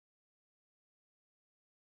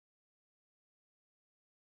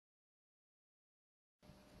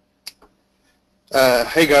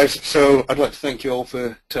Hey guys, so I'd like to thank you all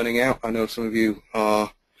for turning out. I know some of you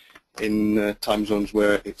are in time zones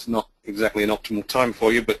where it's not exactly an optimal time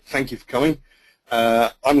for you, but thank you for coming.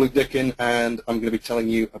 I'm Dicken, and I'm going to be telling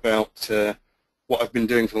you about what I've been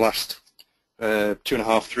doing for the last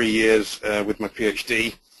 2.5, 3 years with my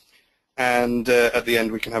PhD, and at the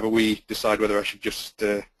end we can have a wee decide whether I should just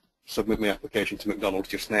submit my application to McDonald's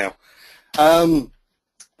just now.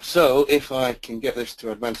 So if I can get this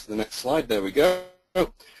to advance to the next slide, there we go.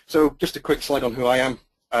 So just a quick slide on who I am.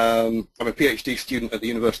 I'm a PhD student at the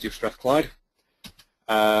University of Strathclyde.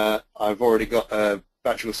 I've already got a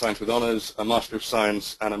Bachelor of Science with Honours, a Master of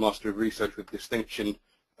Science, and a Master of Research with Distinction,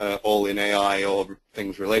 all in AI or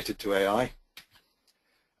things related to AI.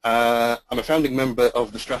 I'm a founding member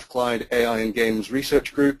of the Strathclyde AI and Games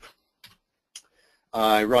Research Group.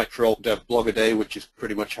 I write for AltDev Blog a Day, which is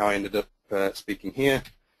pretty much how I ended up speaking here.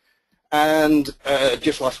 And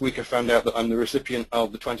just last week I found out that I'm the recipient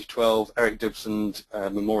of the 2012 Eric Dibson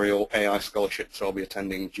Memorial AI Scholarship, so I'll be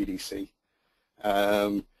attending GDC.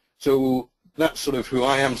 So that's sort of who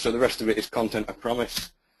I am, so the rest of it is content, I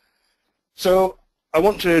promise. So I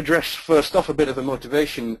want to address first off a bit of a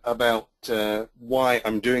motivation about why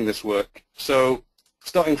I'm doing this work. So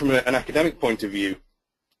starting from an academic point of view,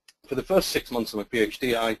 for the first 6 months of my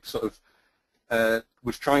PhD I sort of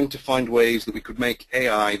was trying to find ways that we could make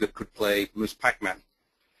AI that could play Ms. Pac-Man.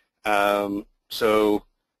 So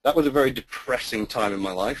that was a very depressing time in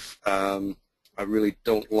my life. I really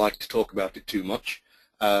don't like to talk about it too much.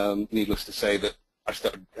 Needless to say that I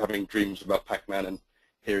started having dreams about Pac-Man and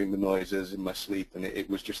hearing the noises in my sleep, and it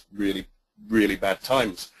was just really, really bad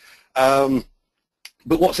times. But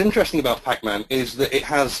what's interesting about Pac-Man is that it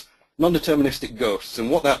has non-deterministic ghosts, and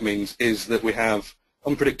what that means is that we have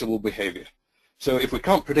unpredictable behavior. So if we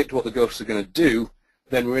can't predict what the ghosts are going to do,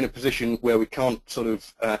 then we're in a position where we can't sort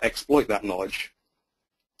of exploit that knowledge.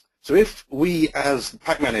 So if we, as the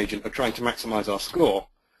Pac-Man agent, are trying to maximize our score,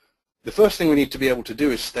 the first thing we need to be able to do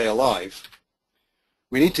is stay alive.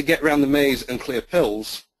 We need to get around the maze and clear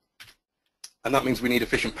pills, and that means we need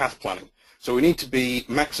efficient path planning. So we need to be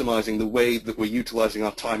maximizing the way that we're utilizing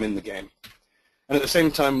our time in the game. And at the same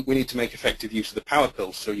time, we need to make effective use of the power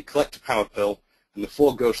pills. So you collect a power pill, and the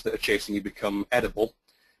 4 ghosts that are chasing you become edible.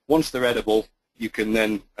 Once they're edible, you can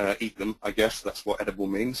then eat them, I guess. That's what edible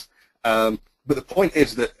means. But the point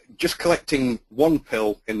is that just collecting 1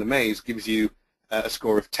 pill in the maze gives you a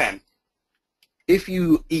score of 10. If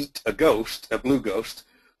you eat a ghost, a blue ghost,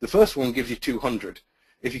 the first one gives you 200.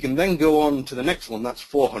 If you can then go on to the next one, that's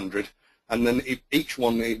 400, and then each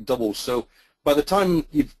one it doubles. So by the time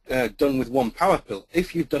you've done with 1 power pill,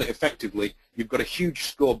 if you've done it effectively, you've got a huge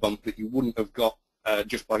score bump that you wouldn't have got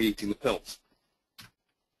just by eating the pills.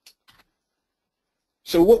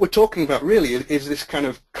 So what we're talking about really is this kind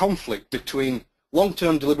of conflict between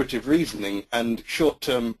long-term deliberative reasoning and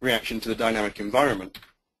short-term reaction to the dynamic environment.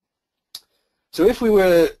 So if we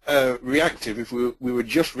were reactive, if we were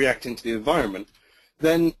just reacting to the environment,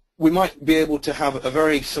 then we might be able to have a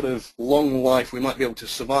very sort of long life, we might be able to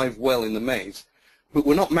survive well in the maze, but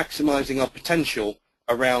we're not maximizing our potential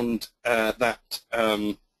around that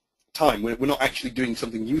time. We're not actually doing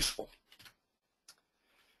something useful.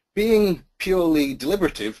 Being purely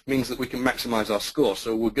deliberative means that we can maximize our score,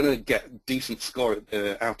 so we're going to get a decent score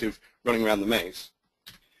out of running around the maze.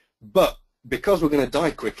 But because we're going to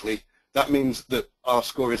die quickly, that means that our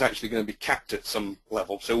score is actually going to be capped at some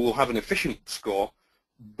level. So we'll have an efficient score,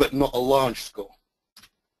 but not a large score.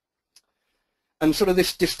 And sort of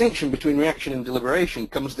this distinction between reaction and deliberation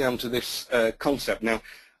comes down to this concept. Now,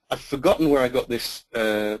 I've forgotten where I got this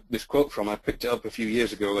this quote from. I picked it up a few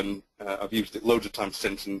years ago, and I've used it loads of times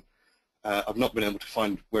since, and I've not been able to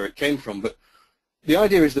find where it came from. But the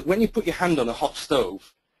idea is that when you put your hand on a hot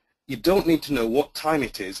stove, you don't need to know what time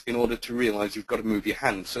it is in order to realize you've got to move your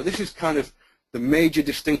hand. So this is kind of the major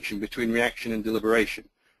distinction between reaction and deliberation.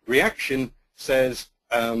 Reaction says,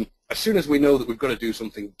 as soon as we know that we've got to do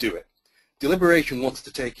something, do it. Deliberation wants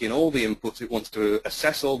to take in all the inputs, it wants to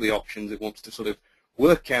assess all the options, it wants to sort of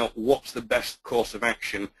work out what's the best course of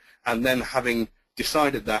action, and then having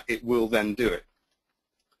decided that, it will then do it.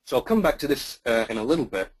 So I'll come back to this in a little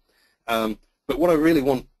bit, but what I really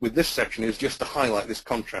want with this section is just to highlight this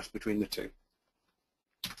contrast between the two.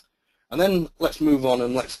 And then let's move on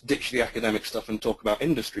and let's ditch the academic stuff and talk about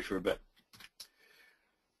industry for a bit.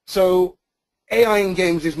 So AI in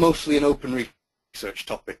games is mostly an open research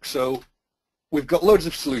topic, so we've got loads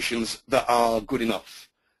of solutions that are good enough,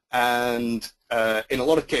 and in a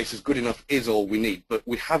lot of cases good enough is all we need, but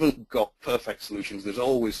we haven't got perfect solutions. There's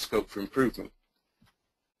always scope for improvement.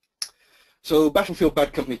 So Battlefield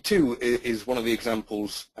Bad Company 2 is one of the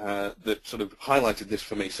examples that sort of highlighted this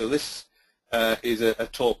for me. So this is a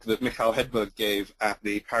talk that Michael Hedberg gave at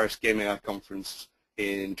the Paris Game AI conference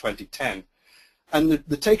in 2010. And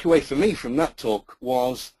the takeaway for me from that talk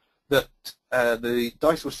was that the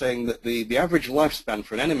DICE was saying that the average lifespan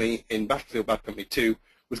for an enemy in Battlefield Bad Company 2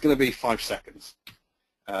 was going to be 5 seconds.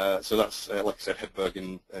 So that's, like I said, Hedberg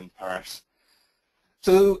in Paris.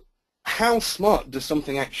 So how smart does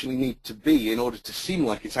something actually need to be in order to seem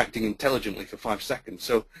like it's acting intelligently for 5 seconds?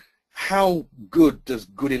 So how good does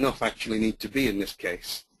good enough actually need to be in this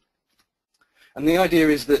case? And the idea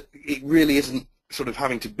is that it really isn't sort of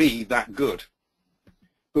having to be that good.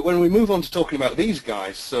 But when we move on to talking about these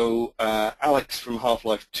guys, so Alex from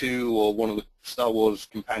Half-Life 2 or one of the Star Wars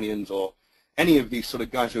companions or any of these sort of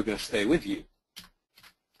guys who are going to stay with you,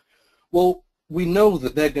 well, we know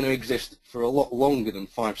that they're going to exist for a lot longer than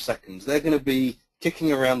 5 seconds. They're going to be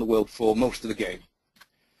kicking around the world for most of the game.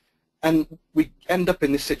 And we end up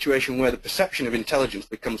in this situation where the perception of intelligence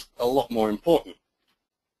becomes a lot more important.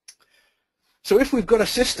 So if we've got a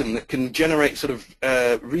system that can generate sort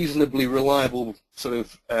of reasonably reliable sort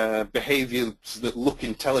of behaviors that look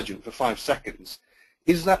intelligent for 5 seconds,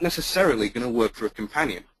 is that necessarily going to work for a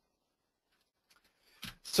companion?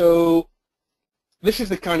 So this is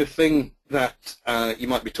the kind of thing that you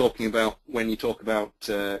might be talking about when you talk about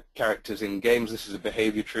characters in games. This is a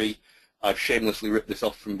behavior tree. I've shamelessly ripped this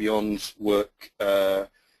off from Beyond's work on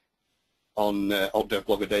AltDev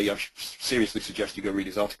Blogger Day. I seriously suggest you go read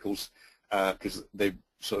his articles because they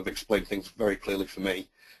sort of explain things very clearly for me.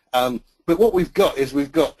 But what we've got is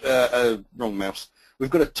we've got wrong mouse.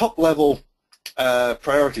 We've got a top-level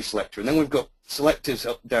priority selector, and then we've got selectors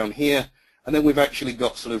up down here, and then we've actually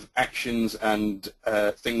got sort of actions and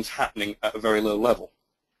things happening at a very low level.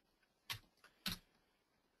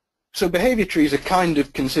 So behavior trees are kind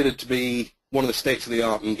of considered to be one of the states of the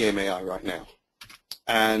art in game AI right now.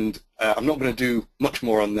 And I'm not going to do much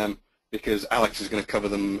more on them because Alex is going to cover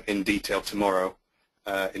them in detail tomorrow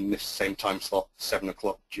in this same time slot, 7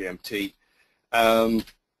 o'clock GMT. But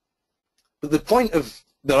the point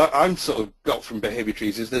that I'm sort of got from behavior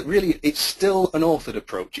trees is that really it's still an authored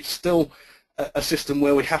approach. It's still a system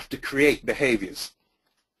where we have to create behaviors.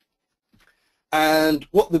 And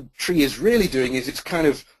what the tree is really doing is it's kind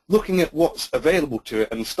of looking at what's available to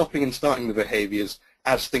it and stopping and starting the behaviors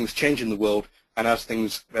as things change in the world and as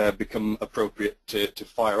things become appropriate to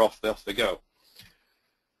fire off they go.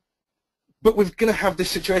 But we're going to have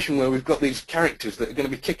this situation where we've got these characters that are going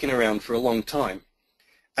to be kicking around for a long time.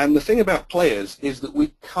 And the thing about players is that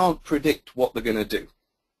we can't predict what they're going to do.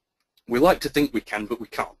 We like to think we can, but we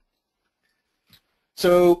can't.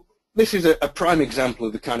 So this is a prime example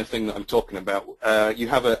of the kind of thing that I'm talking about. You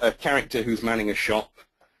have a character who's manning a shop,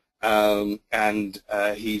 and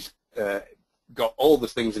he's got all the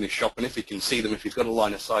things in his shop, and if he can see them, if he's got a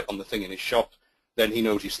line of sight on the thing in his shop, then he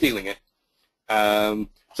knows he's stealing it.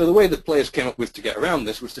 So the way that players came up with to get around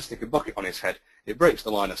this was to stick a bucket on his head. It breaks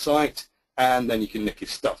the line of sight, and then you can nick his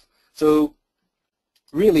stuff. So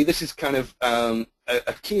really this is kind of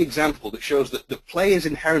a key example that shows that the play is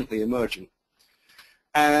inherently emergent.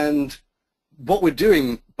 And what we're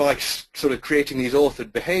doing by sort of creating these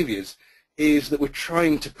authored behaviors is that we're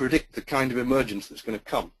trying to predict the kind of emergence that's going to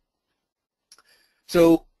come.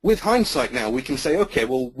 So with hindsight now, we can say, okay,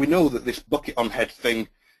 well, we know that this bucket on head thing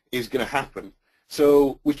is going to happen,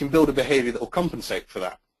 so we can build a behavior that will compensate for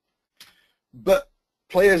that. But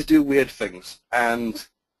players do weird things, and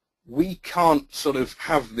we can't sort of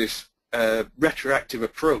have this retroactive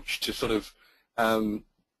approach to sort of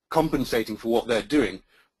compensating for what they're doing,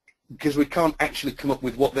 because we can't actually come up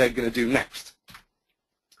with what they're going to do next.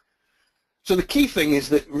 So the key thing is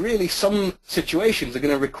that really some situations are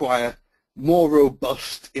going to require more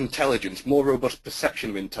robust intelligence, more robust perception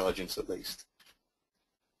of intelligence at least.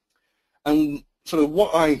 And sort of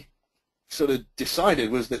what I sort of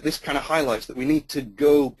decided was that this kind of highlights that we need to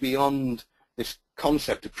go beyond this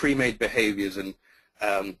concept of pre-made behaviors and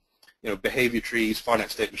you know, behavior trees,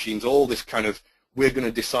 finite state machines, all this kind of we're going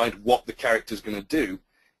to decide what the character's going to do.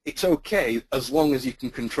 It's okay as long as you can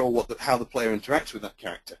control how the player interacts with that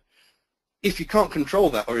character. If you can't control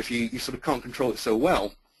that, or if you sort of can't control it so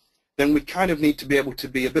well, then we kind of need to be able to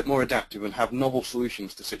be a bit more adaptive and have novel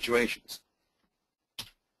solutions to situations.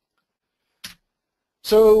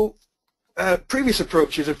 So previous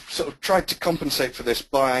approaches have sort of tried to compensate for this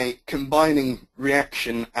by combining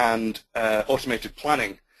reaction and automated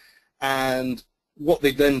planning, and what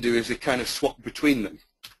they then do is they kind of swap between them.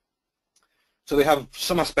 So they have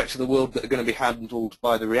some aspects of the world that are going to be handled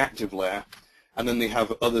by the reactive layer, and then they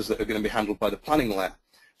have others that are going to be handled by the planning layer.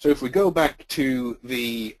 So if we go back to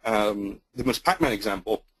the most Pac-Man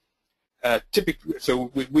example, typically,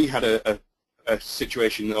 so we had a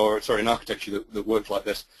situation, or sorry, an architecture that worked like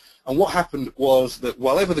this. And what happened was that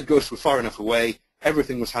whenever the ghosts were far enough away,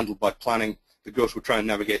 everything was handled by planning. The ghosts would try and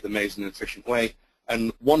navigate the maze in an efficient way.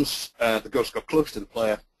 And once the ghosts got close to the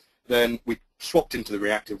player, then we swapped into the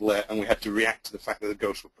reactive layer, and we had to react to the fact that the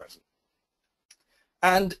ghosts were present.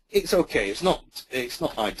 And it's okay. It's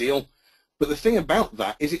not ideal. But the thing about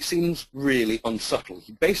that is it seems really unsubtle.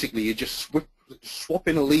 Basically, you just swap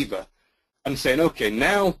in a lever and saying, okay,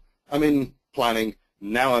 now I'm in planning,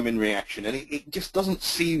 now I'm in reaction, and it just doesn't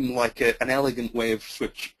seem like an elegant way of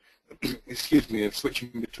switching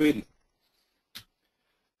between them.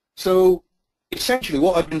 So essentially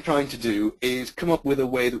what I've been trying to do is come up with a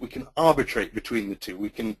way that we can arbitrate between the two. We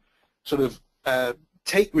can sort of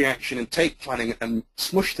take reaction and take planning and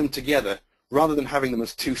smush them together rather than having them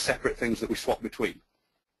as two separate things that we swap between.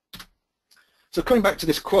 So coming back to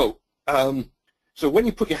this quote, so when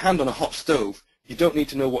you put your hand on a hot stove, you don't need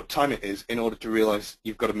to know what time it is in order to realize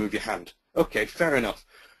you've got to move your hand. Okay, fair enough.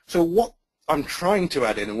 So what I'm trying to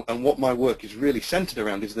add in, and what my work is really centered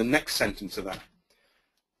around, is the next sentence of that.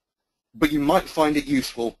 But you might find it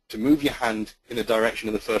useful to move your hand in the direction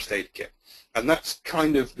of the first aid kit. And that's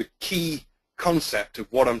kind of the key concept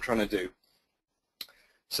of what I'm trying to do.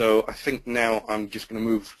 So I think now I'm just going to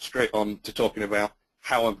move straight on to talking about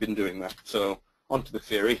how I've been doing that. So onto the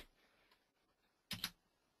theory.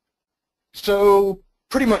 So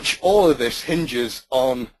pretty much all of this hinges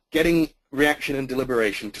on getting reaction and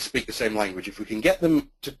deliberation to speak the same language. If we can get them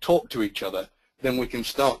to talk to each other, then we can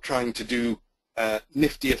start trying to do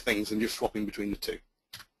niftier things than just swapping between the two.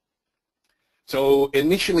 So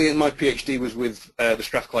initially in my PhD was with the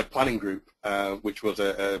Strathclyde Planning Group, which was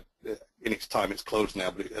in its time, it's closed now,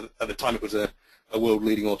 but at the time it was a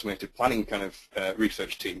world-leading automated planning kind of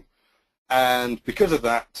research team. And because of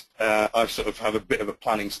that, I sort of have a bit of a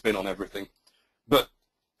planning spin on everything. But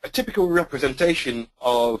a typical representation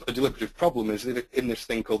of a deliberative problem is in this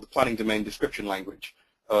thing called the Planning Domain Description Language,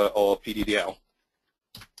 or PDDL.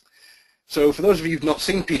 So for those of you who've not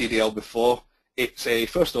seen PDDL before, it's a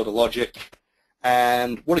first-order logic,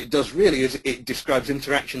 and what it does really is it describes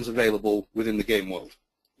interactions available within the game world,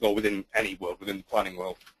 or within any world, within the planning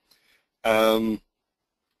world.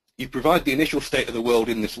 You provide the initial state of the world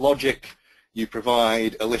in this logic. You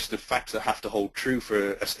provide a list of facts that have to hold true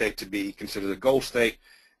for a state to be considered a goal state,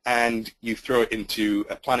 and you throw it into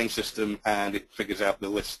a planning system, and it figures out the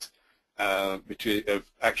list of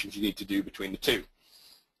actions you need to do between the two.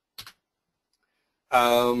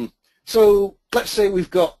 So let's say we've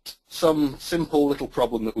got some simple little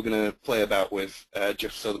problem that we're going to play about with,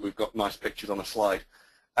 just so that we've got nice pictures on a slide.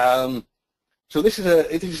 So this is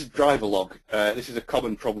a driver log. This is a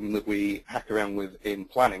common problem that we hack around with in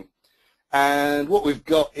planning. And what we've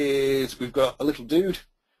got is we've got a little dude,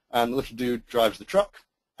 and the little dude drives the truck,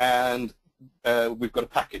 and we've got a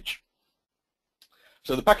package.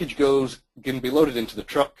 So the package can be loaded into the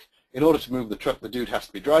truck. In order to move the truck, the dude has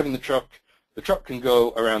to be driving the truck. The truck can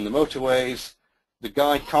go around the motorways. The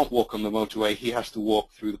guy can't walk on the motorway. He has to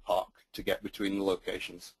walk through the park to get between the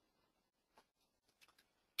locations.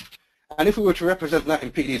 And if we were to represent that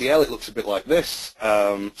in PDDL, it looks a bit like this.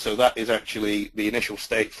 So that is actually the initial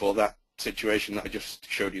state for that situation that I just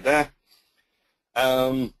showed you there.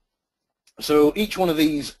 So each one of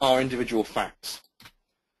these are individual facts.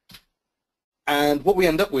 And what we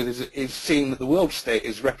end up with is seeing that the world state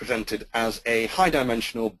is represented as a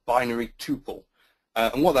high-dimensional binary tuple.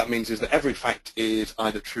 And what that means is that every fact is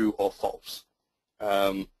either true or false.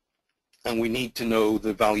 And we need to know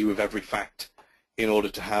the value of every fact in order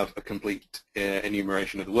to have a complete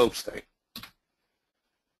enumeration of the world state.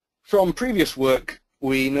 From previous work,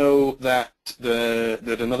 we know that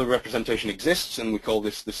another representation exists, and we call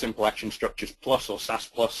this the Simple Action Structures Plus, or SAS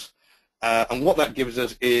Plus. And what that gives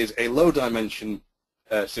us is a low-dimension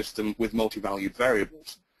system with multi-valued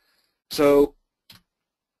variables. So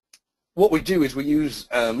what we do is we use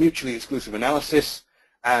mutually exclusive analysis,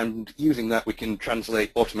 and using that we can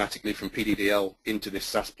translate automatically from PDDL into this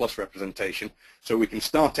SAS Plus representation. So we can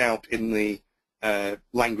start out in the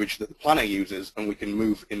language that the planner uses, and we can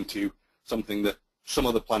move into something that some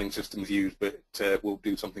other planning systems use, but we'll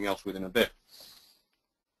do something else with in a bit.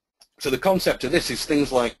 So the concept of this is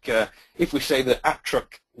things like if we say that at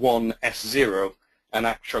truck 1 S0 and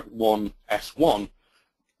at truck 1 S1,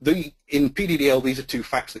 in PDDL these are two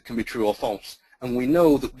facts that can be true or false, and we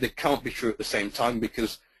know that they can't be true at the same time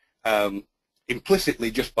because implicitly,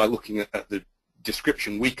 just by looking at the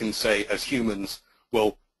description, we can say as humans,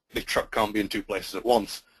 well, the truck can't be in two places at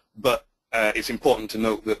once. But it's important to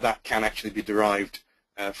note that that can actually be derived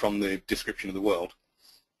from the description of the world.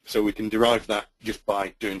 So we can derive that just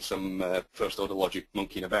by doing some first-order logic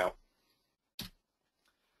monkeying about.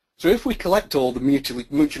 So if we collect all the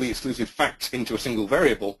mutually exclusive facts into a single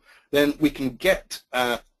variable, then we can get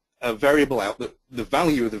a variable out that the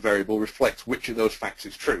value of the variable reflects which of those facts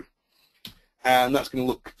is true. And that's going to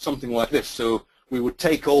look something like this. So we would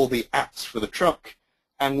take all the ats for the truck,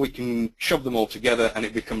 and we can shove them all together, and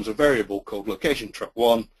it becomes a variable called location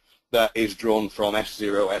truck1 that is drawn from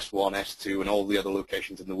S0, S1, S2, and all the other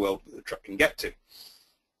locations in the world that the truck can get to.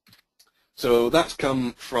 So that's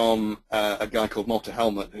come from a guy called Malta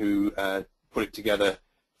Helmut, who put it together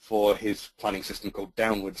for his planning system called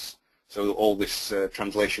Downwards. So all this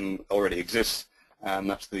translation already exists, and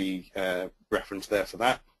that's the reference there for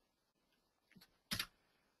that.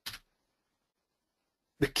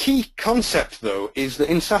 The key concept, though, is that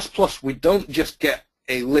in SAS Plus we don't just get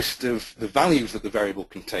a list of the values that the variable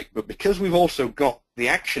can take, but because we've also got the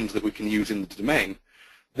actions that we can use in the domain,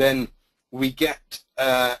 then we get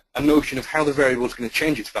a notion of how the variable is going to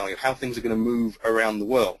change its value, how things are going to move around the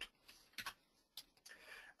world.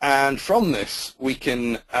 And from this, we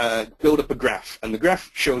can build up a graph, and the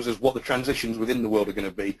graph shows us what the transitions within the world are going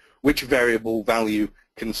to be, which variable value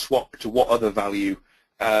can swap to what other value,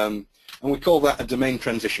 and we call that a domain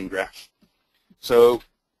transition graph. So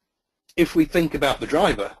if we think about the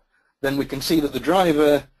driver, then we can see that the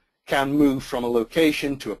driver can move from a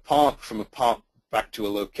location to a park, from a park back to a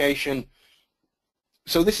location.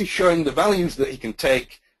 So this is showing the values that he can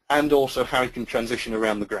take and also how he can transition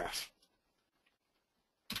around the graph.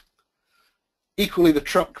 Equally, the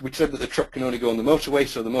truck, we said that the truck can only go on the motorway,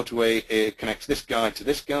 so the motorway connects this guy to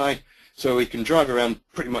this guy, so he can drive around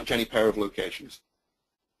pretty much any pair of locations.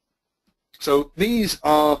 So these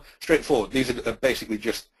are straightforward. These are basically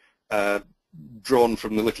just drawn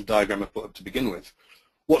from the little diagram I put up to begin with.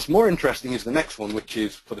 What's more interesting is the next one, which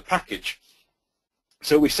is for the package.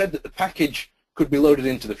 So we said that the package could be loaded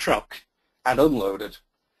into the truck and unloaded.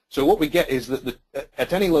 So what we get is that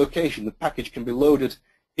at any location, the package can be loaded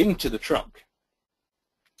into the truck.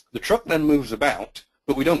 The truck then moves about,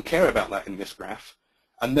 but we don't care about that in this graph,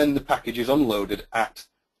 and then the package is unloaded at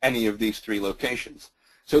any of these three locations.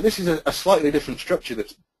 So this is a slightly different structure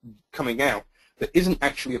that's coming out that isn't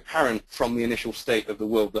actually apparent from the initial state of the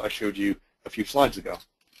world that I showed you a few slides ago.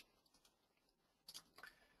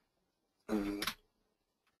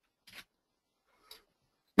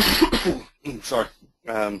 Sorry,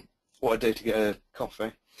 what a day to get a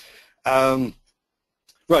coffee.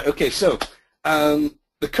 Right, okay, so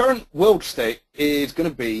the current world state is going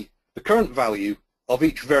to be the current value of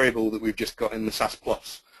each variable that we've just got in the SAS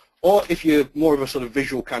Plus. Or if you're more of a sort of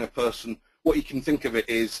visual kind of person, what you can think of it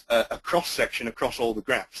is a cross-section across all the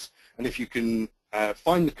graphs. And if you can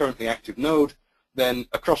find the currently active node, then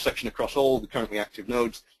a cross-section across all the currently active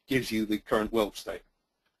nodes gives you the current world state.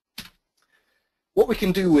 What we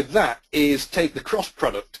can do with that is take the cross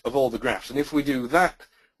product of all the graphs. And if we do that,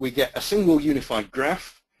 we get a single unified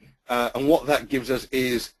graph. And what that gives us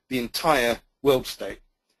is the entire world state.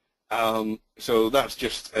 So that's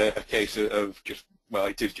just a case of just, well,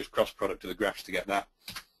 it is just cross product of the graphs to get that.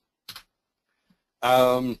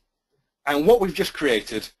 And what we've just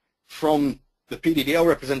created from the PDDL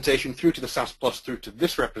representation through to the SAS Plus through to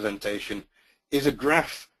this representation is a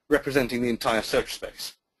graph representing the entire search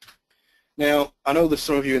space. Now, I know there's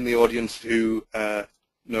some of you in the audience who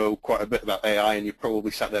know quite a bit about AI, and you're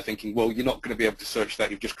probably sat there thinking, well, you're not going to be able to search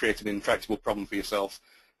that. You've just created an intractable problem for yourself.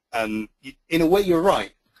 And in a way, you're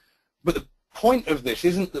right. But the point of this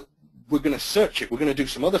isn't that we're going to search it. We're going to do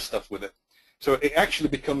some other stuff with it. So it actually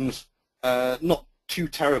becomes not too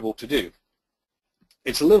terrible to do.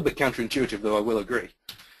 It's a little bit counterintuitive, though, I will agree.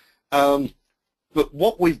 But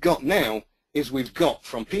what we've got now is we've got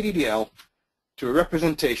from PDDL to a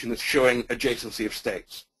representation that's showing adjacency of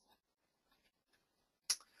states.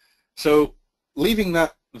 So leaving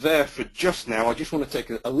that there for just now, I just want to take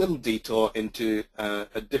a little detour into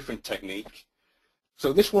a different technique.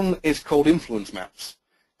 So this one is called influence maps.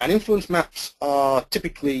 And influence maps are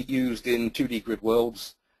typically used in 2D grid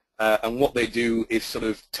worlds, and what they do is sort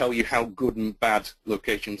of tell you how good and bad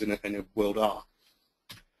locations in a world are.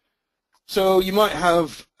 So you might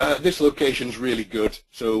have this location's really good,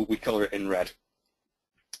 so we color it in red.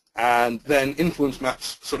 And then influence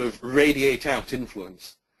maps sort of radiate out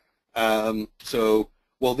influence. So,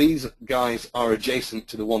 well, these guys are adjacent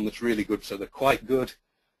to the one that's really good, so they're quite good.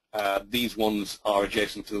 These ones are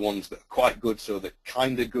adjacent to the ones that are quite good, so they're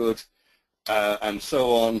kind of good, and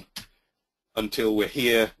so on until we're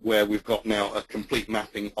here where we've got now a complete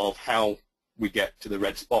mapping of how we get to the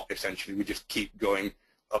red spot, essentially. We just keep going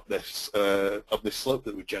up this slope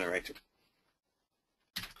that we've generated.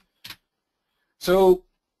 So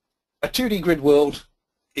a 2D grid world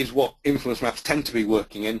is what influence maps tend to be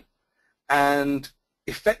working in, and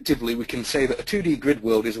effectively we can say that a 2D grid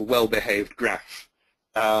world is a well-behaved graph.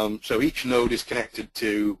 So each node is connected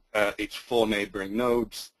to its 4 neighboring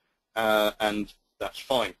nodes, and that's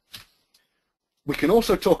fine. We can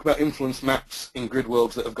also talk about influence maps in grid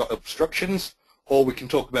worlds that have got obstructions, or we can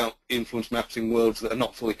talk about influence maps in worlds that are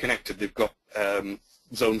not fully connected. They've got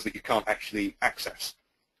zones that you can't actually access.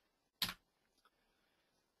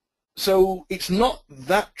 So it's not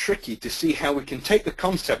that tricky to see how we can take the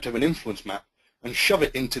concept of an influence map and shove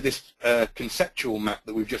it into this conceptual map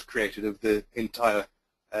that we've just created of the entire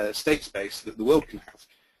state space that the world can have.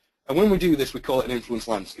 And when we do this, we call it an influence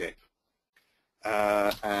landscape.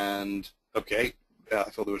 And okay, I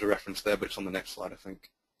thought there was a reference there, but it's on the next slide, I think.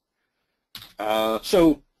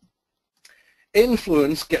 So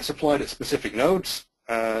influence gets applied at specific nodes,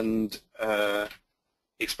 and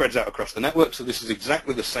it spreads out across the network. So this is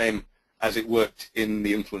exactly the same as it worked in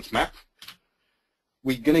the influence map.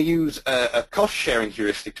 We're going to use a cost-sharing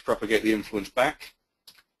heuristic to propagate the influence back.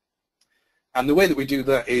 And the way that we do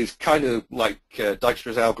that is kind of like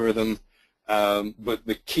Dijkstra's algorithm, but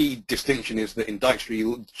the key distinction is that in Dijkstra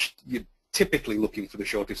you're typically looking for the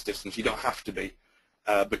shortest distance. You don't have to be,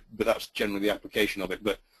 but that's generally the application of it.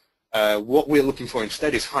 But what we're looking for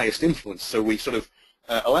instead is highest influence. So we sort of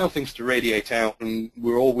allow things to radiate out, and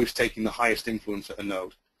we're always taking the highest influence at a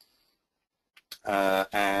node.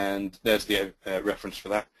 And there's the reference for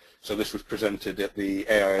that. So this was presented at the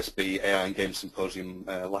AISB AI and Game Symposium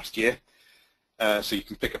last year. So you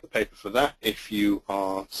can pick up the paper for that if you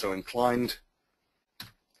are so inclined.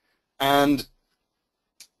 And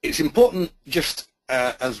it's important, just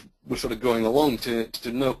as we're sort of going along,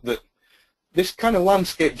 to note that this kind of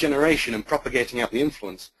landscape generation and propagating out the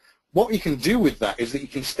influence, what you can do with that is that you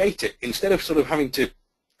can state it, instead of sort of having to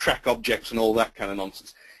track objects and all that kind of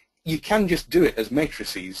nonsense, you can just do it as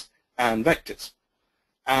matrices and vectors.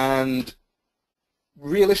 And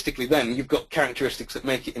realistically then, you've got characteristics that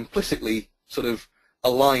make it implicitly sort of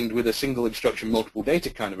aligned with a single instruction, multiple data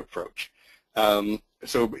kind of approach.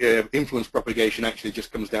 So influence propagation actually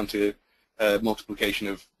just comes down to multiplication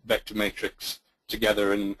of vector matrix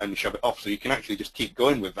together and shove it off. So you can actually just keep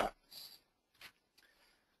going with that.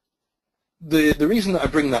 The reason that I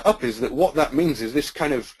bring that up is that what that means is this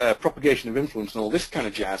kind of propagation of influence and all this kind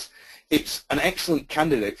of jazz, it's an excellent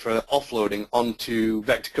candidate for offloading onto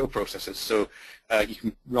vector coprocessors. So you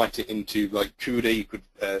can write it into like CUDA, you could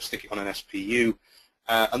stick it on an SPU,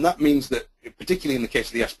 and that means that, particularly in the case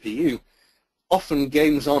of the SPU, often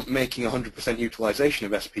games aren't making 100% utilization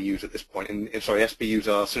of SPUs at this point. Sorry, SPUs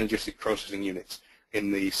are synergistic processing units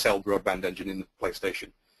in the cell broadband engine in the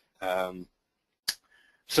PlayStation.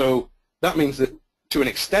 So that means that, to an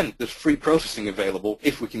extent, there's free processing available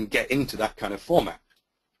if we can get into that kind of format.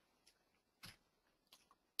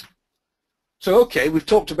 So, okay, we've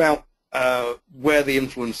talked about where the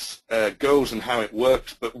influence goes and how it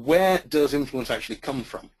works, but where does influence actually come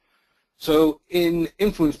from? So in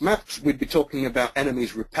influence maps, we'd be talking about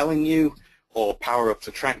enemies repelling you or power-ups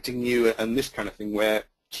attracting you and this kind of thing, where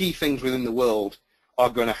key things within the world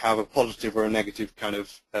are going to have a positive or a negative kind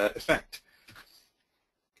of effect.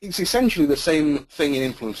 It's essentially the same thing in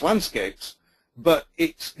influence landscapes, but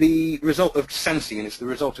it's the result of sensing and it's the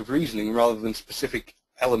result of reasoning rather than specific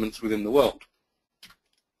elements within the world.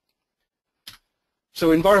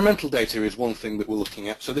 So environmental data is one thing that we're looking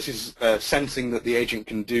at. So this is sensing that the agent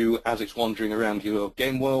can do as it's wandering around your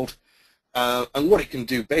game world. And what it can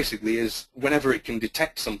do basically is whenever it can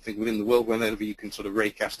detect something within the world, whenever you can sort of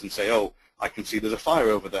raycast and say, oh, I can see there's a fire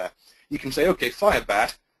over there, you can say, okay, fire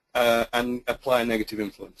bad, and apply a negative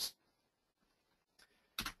influence.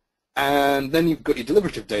 And then you've got your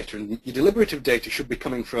deliberative data, and your deliberative data should be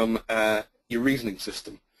coming from your reasoning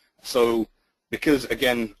system. So because,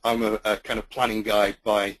 again, I'm a kind of planning guy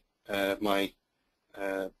by my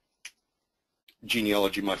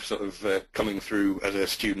genealogy, my sort of coming through as a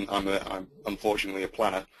student, I'm unfortunately a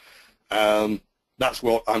planner. That's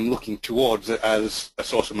what I'm looking towards as a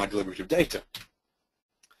source of my deliberative data.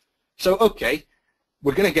 So, okay,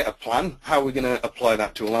 we're going to get a plan. How are we going to apply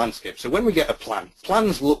that to a landscape? So when we get a plan,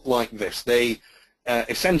 plans look like this. They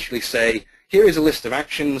essentially say, here is a list of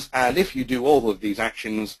actions, and if you do all of these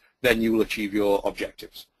actions, then you will achieve your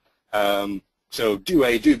objectives. So do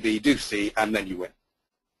A, do B, do C, and then you win.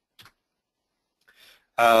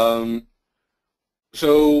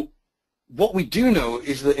 So what we do know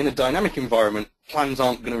is that in a dynamic environment, plans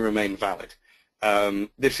aren't going to remain valid.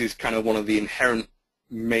 This is kind of one of the inherent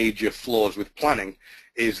major flaws with planning,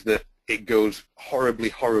 is that it goes horribly,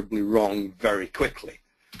 horribly wrong very quickly.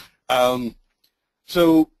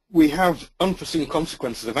 So we have unforeseen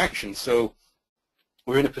consequences of action. So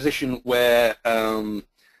we're in a position where,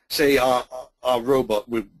 say, our robot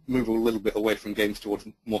would move a little bit away from games towards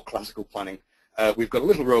more classical planning. We've got a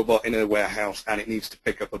little robot in a warehouse and it needs to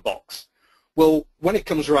pick up a box. Well, when it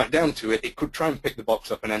comes right down to it, it could try and pick the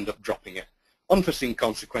box up and end up dropping it. Unforeseen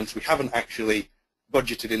consequence, we haven't actually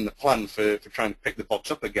budgeted in the plan for trying to pick the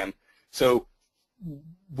box up again. So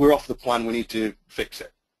we're off the plan, we need to fix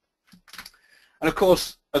it. And of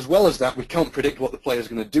course, as well as that, we can't predict what the player is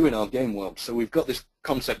going to do in our game world. So we've got this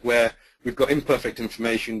concept where we've got imperfect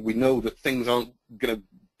information, we know that things aren't going to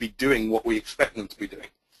be doing what we expect them to be doing.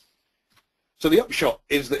 So the upshot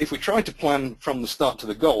is that if we try to plan from the start to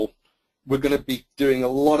the goal, we're going to be doing a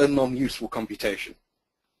lot of non-useful computation.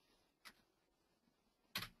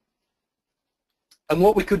 And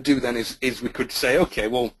what we could do then is we could say, okay,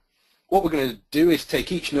 well, what we're going to do is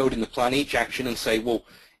take each node in the plan, each action, and say, well,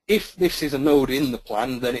 if this is a node in the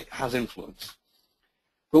plan, then it has influence.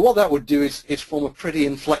 But what that would do is form a pretty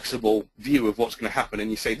inflexible view of what's going to happen,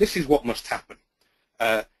 and you say, this is what must happen.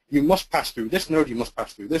 You must pass through this node, you must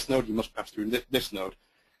pass through this node, you must pass through this node.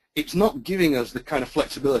 It's not giving us the kind of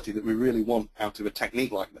flexibility that we really want out of a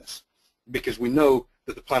technique like this, because we know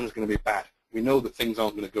that the plan is going to be bad. We know that things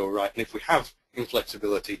aren't going to go right, and if we have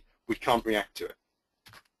inflexibility, we can't react to it.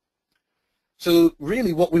 So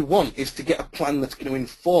really what we want is to get a plan that's going to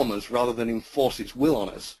inform us rather than enforce its will on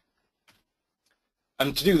us.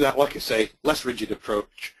 And to do that, like I say, less rigid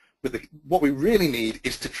approach, but what we really need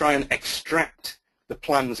is to try and extract the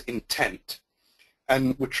plan's intent.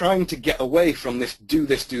 And we're trying to get away from this, do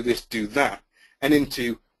this, do this, do that, and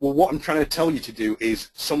into, well, what I'm trying to tell you to do is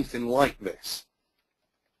something like this.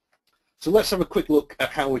 So let's have a quick look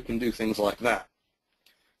at how we can do things like that.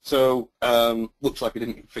 So looks like we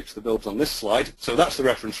didn't fix the builds on this slide, so that's the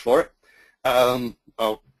reference for it.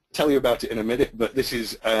 I'll tell you about it in a minute, but this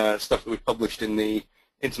is stuff that we published in the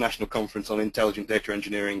International Conference on Intelligent Data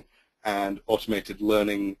Engineering and Automated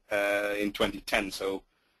Learning in 2010, so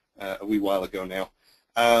a wee while ago now.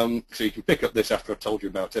 So you can pick up this after I've told you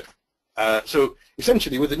about it. So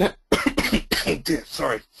essentially with a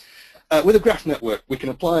with a graph network, we can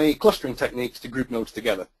apply clustering techniques to group nodes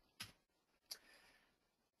together.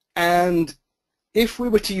 And if we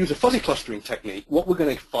were to use a fuzzy clustering technique, what we're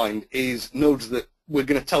going to find is nodes that we're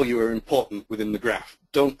going to tell you are important within the graph.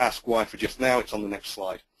 Don't ask why for just now, it's on the next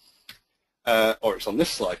slide. Or it's on this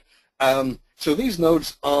slide. So these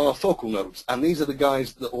nodes are focal nodes, and these are the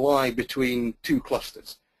guys that lie between two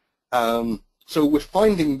clusters. So we're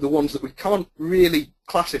finding the ones that we can't really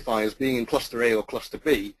classify as being in cluster A or cluster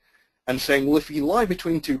B, and saying, well, if you lie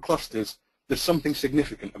between two clusters, there's something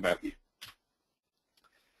significant about you.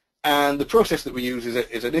 And the process that we use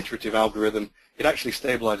is an iterative algorithm. It actually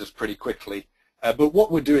stabilizes pretty quickly. But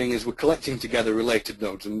what we're doing is we're collecting together related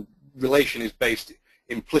nodes, and relation is based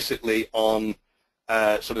implicitly on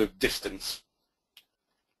sort of distance.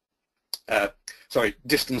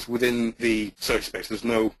 Distance within the search space. There's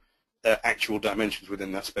no actual dimensions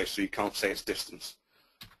within that space, so you can't say it's distance.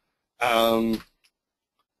 So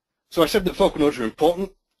I said that focal nodes are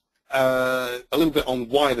important. A little bit on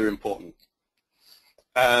why they're important.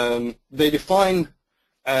 They define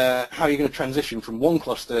how you're going to transition from one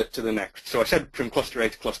cluster to the next. So I said from cluster A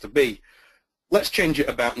to cluster B. Let's change it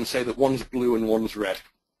about and say that one's blue and one's red.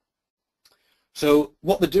 So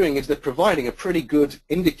what they're doing is they're providing a pretty good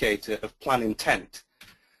indicator of plan intent.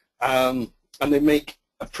 And they make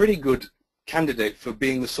a pretty good candidate for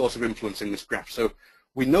being the source of influence in this graph. So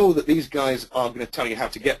we know that these guys are going to tell you how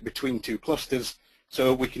to get between two clusters,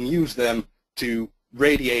 so we can use them to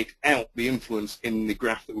radiate out the influence in the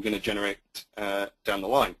graph that we're going to generate down the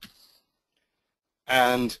line.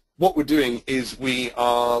 And what we're doing is we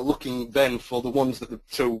are looking then for the ones that,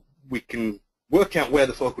 so we can work out where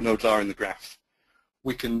the focal nodes are in the graph.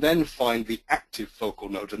 We can then find the active focal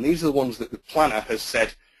nodes, and these are the ones that the planner has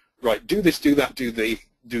said, right, do this, do that, do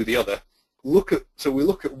the other. So we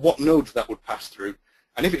look at what nodes that would pass through,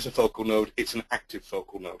 and if it's a focal node, it's an active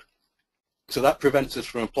focal node. So that prevents us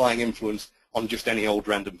from applying influence on just any old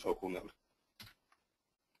random focal node.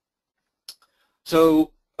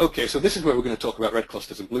 So, okay, so this is where we're going to talk about red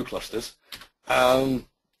clusters and blue clusters.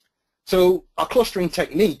 So our clustering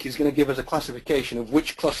technique is going to give us a classification of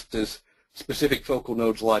which clusters specific focal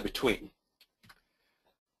nodes lie between.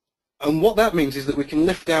 And what that means is that we can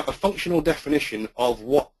lift out a functional definition of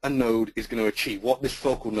what a node is going to achieve, what this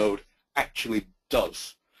focal node actually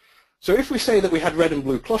does. So if we say that we had red and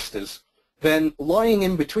blue clusters, then lying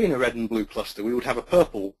in between a red and blue cluster, we would have a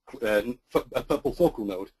purple focal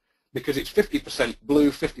node, because it's 50% blue,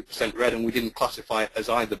 50% red, and we didn't classify it as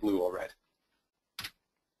either blue or red.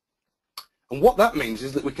 And what that means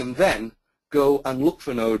is that we can then go and look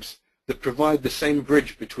for nodes that provide the same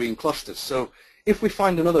bridge between clusters. So if we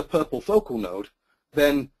find another purple focal node,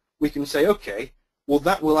 then we can say, okay, well,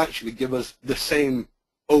 that will actually give us the same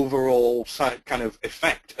overall kind of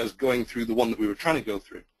effect as going through the one that we were trying to go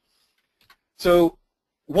through. So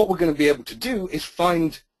what we're going to be able to do is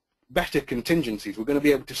find better contingencies. We're going to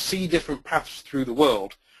be able to see different paths through the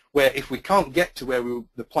world where if we can't get to where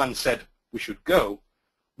the plan said we should go,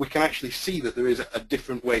 we can actually see that there is a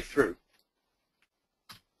different way through.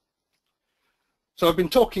 So I've been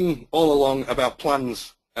talking all along about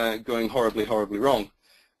plans going horribly, horribly wrong.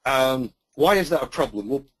 Why is that a problem?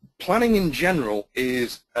 Well, planning in general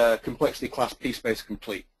is complexity class P-space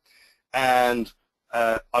complete. And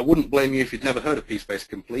I wouldn't blame you if you'd never heard of P-space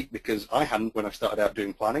complete, because I hadn't when I started out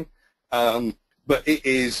doing planning. But it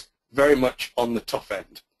is very much on the tough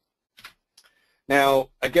end. Now,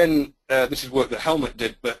 again, this is work that Helmut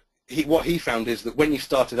did, but what he found is that when you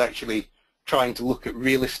started actually trying to look at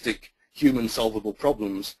realistic human solvable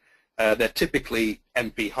problems, they're typically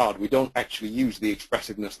NP hard. We don't actually use the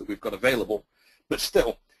expressiveness that we've got available, but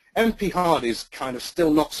still, NP hard is kind of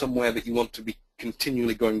still not somewhere that you want to be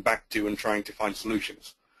continually going back to and trying to find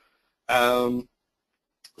solutions.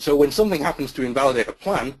 So when something happens to invalidate a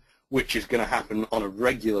plan, which is going to happen on a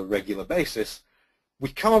regular basis, we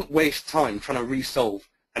can't waste time trying to resolve,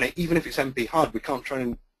 and even if it's NP hard, we can't try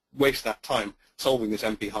and waste that time solving this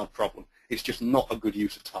NP hard problem. It's just not a good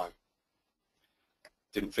use of time.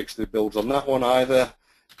 Didn't fix the builds on that one either.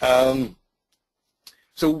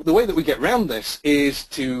 So the way that we get around this is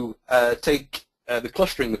to take the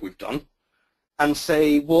clustering that we've done and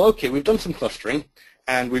say, well, okay, we've done some clustering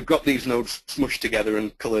and we've got these nodes smushed together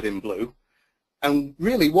and colored in blue. And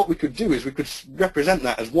really what we could do is we could represent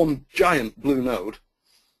that as one giant blue node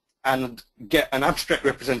and get an abstract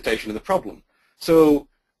representation of the problem. So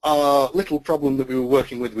our little problem that we were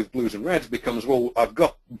working with blues and reds becomes, well, I've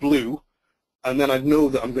got blue, and then I know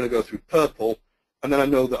that I'm going to go through purple, and then I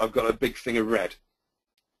know that I've got a big thing of red.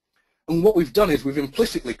 And what we've done is we've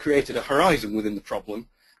implicitly created a horizon within the problem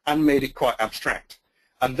and made it quite abstract.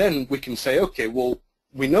 And then we can say, okay, well,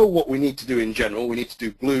 we know what we need to do in general. We need to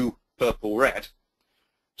do blue, purple, red.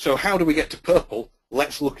 So how do we get to purple?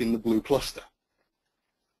 Let's look in the blue cluster.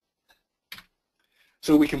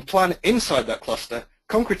 So we can plan inside that cluster,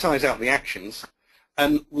 concretize out the actions,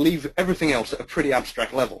 and leave everything else at a pretty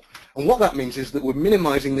abstract level. And what that means is that we're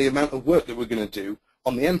minimizing the amount of work that we're going to do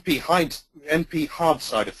on the NP hard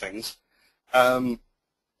side of things, and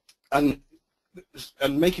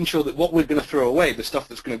making sure that what we're going to throw away, the stuff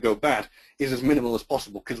that's going to go bad, is as minimal as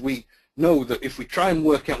possible, because we know that if we try and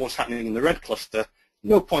work out what's happening in the red cluster,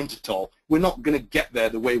 no point at all. We're not going to get there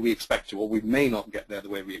the way we expect to, or we may not get there the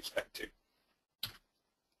way we expect to.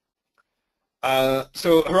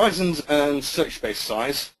 So horizons and search space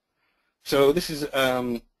size. So this is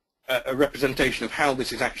a representation of how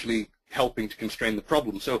this is actually helping to constrain the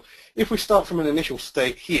problem. So if we start from an initial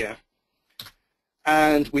state here,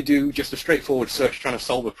 and we do just a straightforward search trying to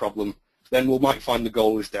solve a problem, then we might find the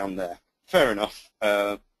goal is down there. Fair enough.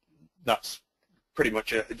 That's pretty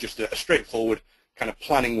much just a straightforward kind of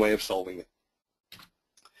planning way of solving it.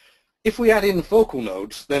 If we add in focal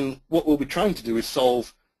nodes, then what we'll be trying to do is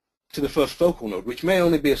solve to the first focal node, which may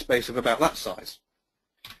only be a space of about that size.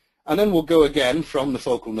 And then we'll go again from the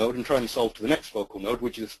focal node and try and solve to the next focal node,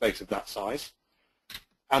 which is a space of that size.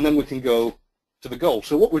 And then we can go to the goal.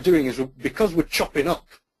 So what we're doing is, because we're chopping up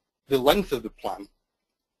the length of the plan,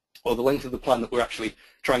 or the length of the plan that we're actually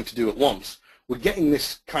trying to do at once, we're getting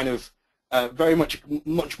this kind of very much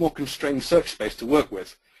more constrained search space to work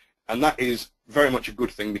with. And that is very much a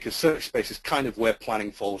good thing, because search space is kind of where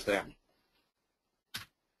planning falls down.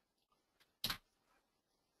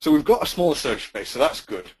 So we've got a smaller search space, so that's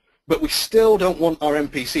good. But we still don't want our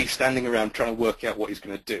NPC standing around trying to work out what he's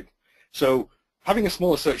going to do. So having a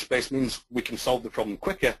smaller search space means we can solve the problem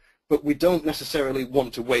quicker, but we don't necessarily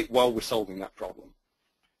want to wait while we're solving that problem.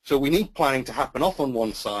 So we need planning to happen off on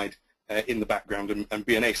one side in the background and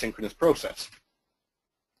be an asynchronous process.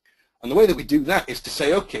 And the way that we do that is to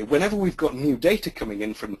say, okay, whenever we've got new data coming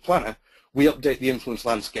in from the planner, we update the influence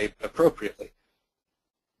landscape appropriately.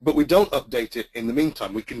 But we don't update it in the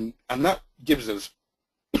meantime. We can, and that gives us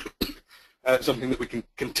something that we can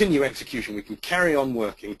continue execution. We can carry on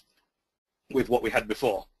working with what we had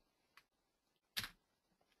before.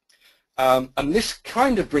 And this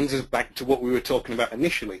kind of brings us back to what we were talking about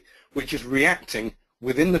initially, which is reacting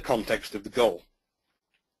within the context of the goal.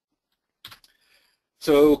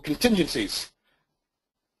 So contingencies.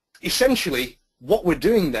 Essentially, what we're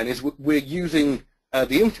doing then is we're using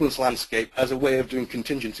the influence landscape as a way of doing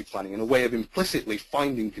contingency planning and a way of implicitly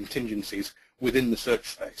finding contingencies within the search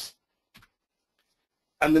space.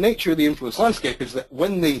 And the nature of the influence landscape is that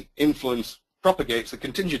when the influence propagates, the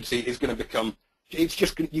contingency is going to become, you're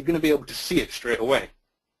going to be able to see it straight away.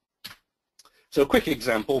 So a quick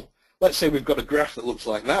example, let's say we've got a graph that looks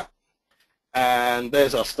like that, and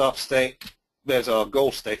there's our start state, there's our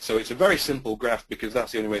goal state. So it's a very simple graph because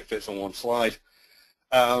that's the only way it fits on one slide.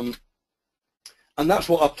 And that's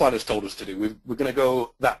what our planners told us to do. We're going to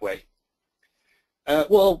go that way.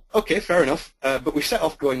 Well, okay, fair enough, but we set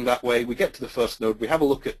off going that way, we get to the first node, we have a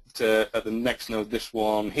look at the next node, this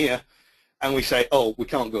one here, and we say, oh, we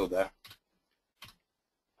can't go there.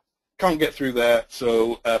 Can't get through there,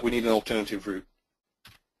 so we need an alternative route.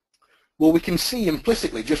 Well, we can see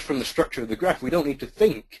implicitly, just from the structure of the graph, we don't need to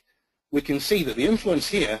think, we can see that the influence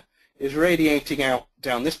here is radiating out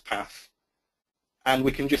down this path, and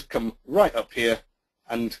we can just come right up here,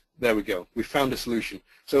 and there we go. We've found a solution.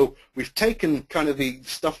 So we've taken kind of the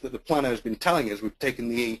stuff that the planner has been telling us, we've taken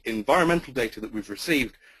the environmental data that we've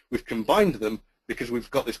received, we've combined them because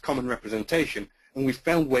we've got this common representation, and we've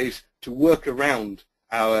found ways to work around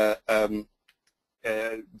our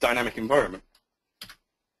dynamic environment.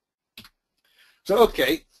 So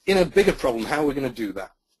okay, in a bigger problem, how are we going to do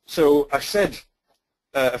that? So I said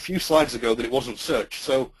a few slides ago that it wasn't search.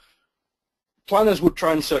 So planners would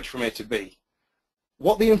try and search from A to B.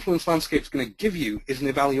 What the influence landscape is going to give you is an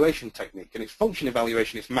evaluation technique, and it's function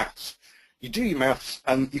evaluation, it's maths. You do your maths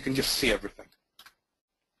and you can just see everything.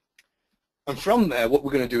 And from there, what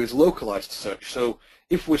we're going to do is localized search. So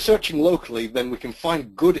if we're searching locally, then we can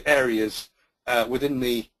find good areas within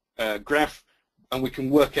the graph, and we can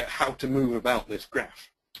work out how to move about this graph.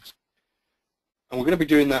 And we're going to be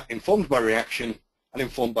doing that informed by reaction and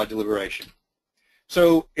informed by deliberation.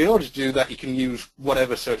 So in order to do that, you can use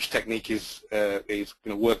whatever search technique is going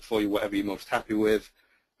to work for you, whatever you're most happy with.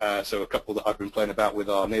 So a couple that I've been playing about with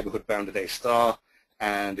are neighborhood bounded A star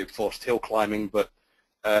and enforced hill climbing. But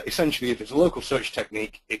essentially, if it's a local search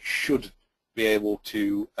technique, it should be able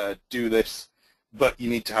to do this. But you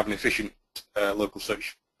need to have an efficient local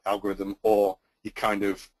search algorithm, or you're kind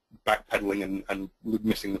of backpedaling and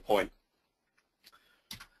missing the point.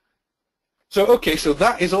 So okay, so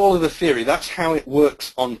that is all of the theory. That's how it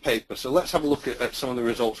works on paper. So let's have a look at some of the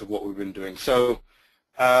results of what we've been doing. So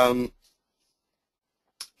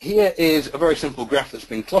here is a very simple graph that's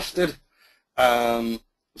been clustered.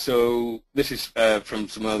 So this is from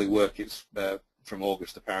some early work. It's from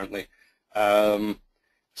August apparently. So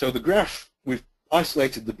the graph, we've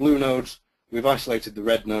isolated the blue nodes, we've isolated the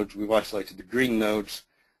red nodes, we've isolated the green nodes,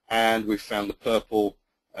 and we've found the purple,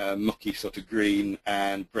 mucky sort of green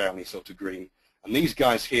and browny sort of green. And these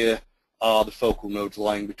guys here are the focal nodes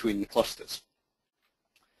lying between the clusters.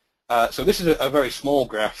 So this is a very small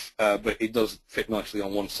graph, but it does fit nicely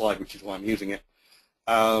on one slide, which is why I'm using it.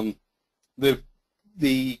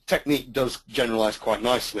 The technique does generalize quite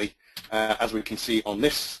nicely, as we can see on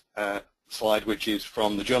this slide, which is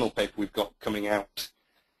from the journal paper we've got coming out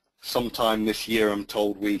sometime this year. I'm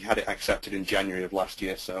told we had it accepted in January of last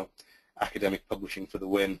year, so academic publishing for the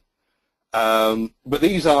win. But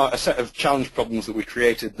these are a set of challenge problems that we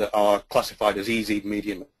created that are classified as easy,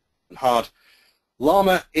 medium, and hard.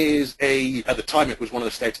 Llama is at the time it was one of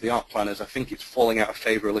the state-of-the-art planners. I think it's falling out of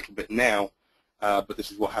favor a little bit now, but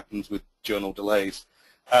this is what happens with journal delays.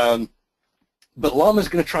 But Llama is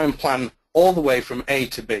going to try and plan all the way from A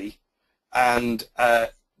to B, and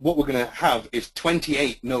what we're going to have is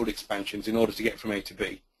 28 node expansions in order to get from A to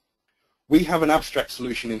B. We have an abstract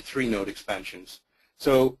solution in 3 node expansions.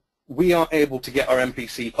 So we are able to get our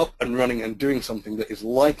NPC up and running and doing something that is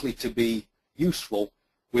likely to be useful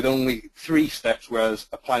with only 3 steps, whereas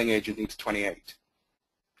a planning agent needs 28.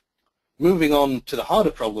 Moving on to the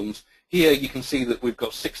harder problems, here you can see that we've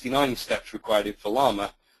got 69 steps required for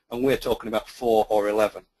Llama, and we're talking about 4 or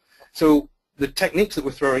 11. So the techniques that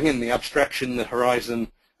we're throwing in, the abstraction, the horizon,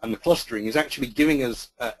 and the clustering, is actually giving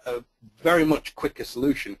us a very much quicker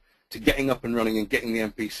solution to getting up and running and getting the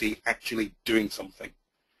NPC actually doing something.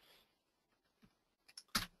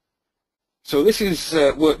 So this is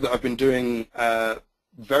work that I've been doing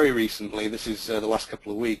very recently. This is the last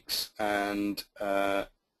couple of weeks, and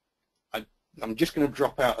I'm just going to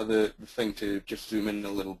drop out of the thing to just zoom in a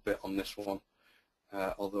little bit on this one,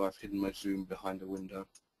 although I've hidden my zoom behind a window.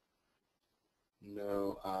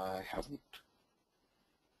 No, I haven't.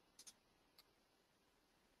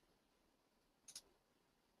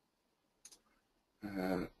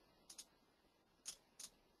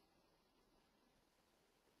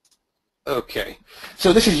 Okay,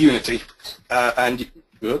 so this is Unity, and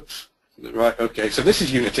oops, right. Okay, so this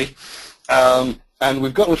is Unity, and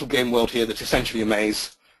we've got a little game world here that's essentially a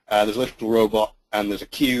maze. There's a little robot, and there's a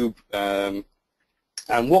cube,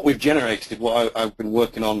 And what we've generated, what I've been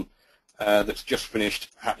working on that's just finished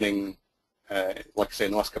happening, like I say,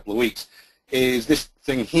 in the last couple of weeks, is this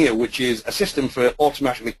thing here, which is a system for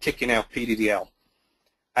automatically kicking out PDDL.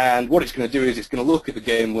 And what it's going to do is it's going to look at the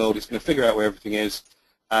game world, it's going to figure out where everything is,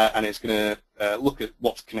 and it's going to look at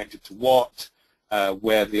what's connected to what,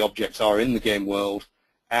 where the objects are in the game world,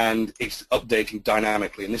 and it's updating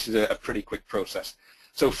dynamically, and this is a pretty quick process.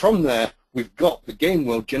 So from there, we've got the game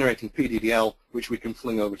world generating PDDL, which we can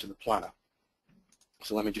fling over to the planner.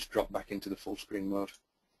 So let me just drop back into the full screen mode.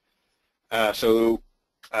 So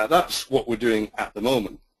that's what we're doing at the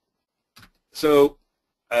moment. So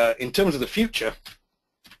in terms of the future,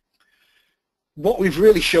 what we've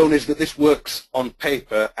really shown is that this works on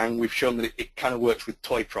paper, and we've shown that it kind of works with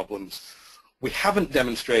toy problems. We haven't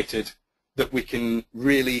demonstrated that we can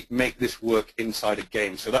really make this work inside a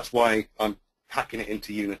game, so that's why I'm hacking it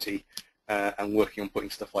into Unity and working on putting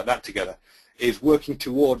stuff like that together, is working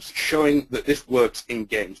towards showing that this works in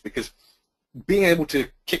games, because being able to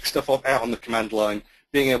kick stuff off out on the command line,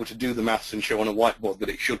 being able to do the maths and show on a whiteboard that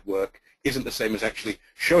it should work, isn't the same as actually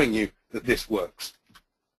showing you that this works.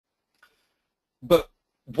 But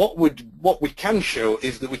what we can show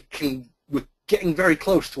is that we're getting very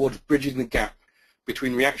close towards bridging the gap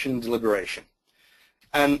between reaction and deliberation.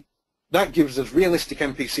 And that gives us realistic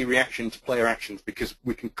NPC reaction to player actions, because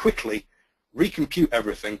we can quickly recompute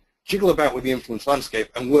everything, jiggle about with the influence landscape,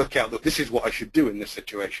 and work out that this is what I should do in this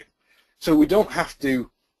situation. So we don't have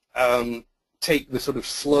to take the sort of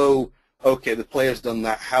slow, okay, the player's done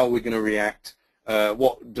that, how are we going to react,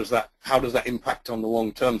 how does that impact on the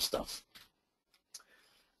long-term stuff?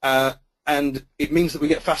 And it means that we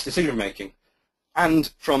get fast decision making.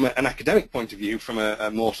 And from an academic point of view, from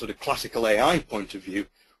a more sort of classical AI point of view,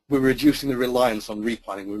 we're reducing the reliance on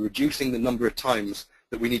replanning. We're reducing the number of times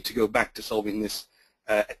that we need to go back to solving this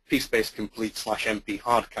piece-based complete / MP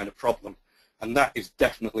hard kind of problem. And that is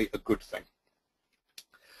definitely a good thing.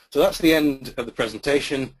 So that's the end of the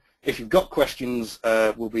presentation. If you've got questions,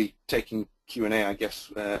 we'll be taking Q&A, I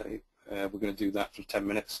guess. We're going to do that for 10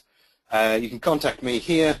 minutes. You can contact me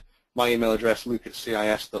here. My email address,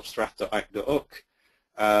 luke@cis.strath.ac.uk.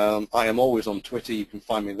 I am always on Twitter. You can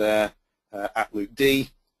find me there,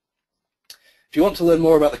 @LukeD. If you want to learn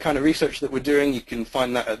more about the kind of research that we're doing, you can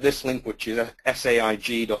find that at this link, which is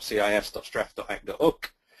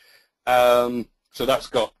saig.cis.strath.ac.uk. So that's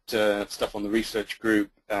got stuff on the research group,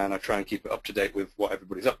 and I try and keep it up to date with what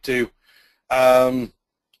everybody's up to. And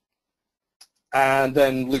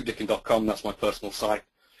then LukeDicken.com, that's my personal site.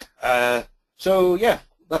 So yeah,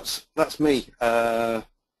 that's me.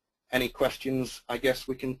 Any questions? I guess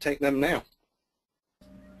we can take them now.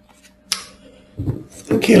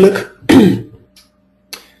 Okay, Luke.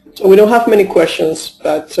 So we don't have many questions,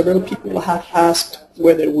 but several people have asked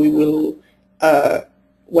whether we will,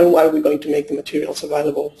 when are we going to make the materials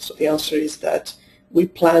available? So the answer is that we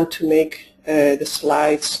plan to make the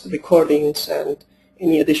slides, recordings, and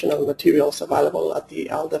any additional materials available at the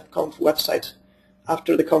AltDevConf website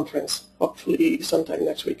after the conference, hopefully sometime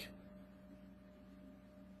next week.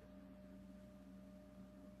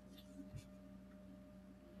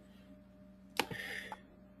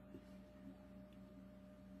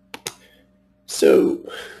 So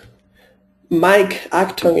Mike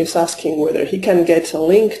Acton is asking whether he can get a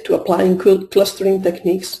link to applying clustering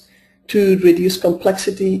techniques to reduce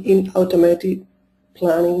complexity in automated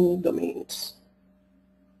planning domains.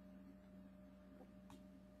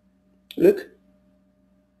 Luke?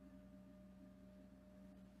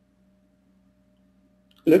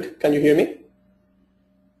 Luke, can you hear me?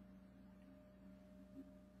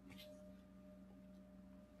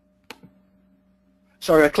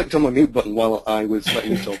 Sorry, I clicked on my mute button while I was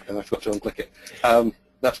letting you talk, and I forgot to unclick it.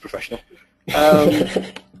 That's professional.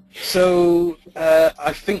 So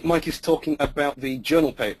I think Mike is talking about the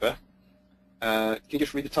journal paper. Can you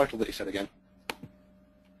just read the title that he said again?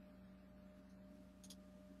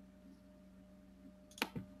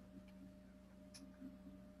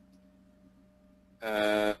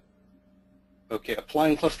 Okay,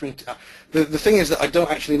 applying clustering. The thing is that I don't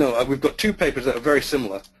actually know. We've got two papers that are very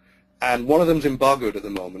similar, and one of them's embargoed at the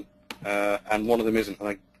moment, and one of them isn't. And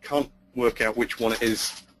I can't work out which one it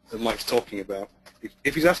is that Mike's talking about.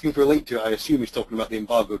 If he's asking for a link to it, I assume he's talking about the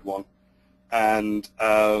embargoed one. And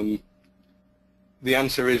the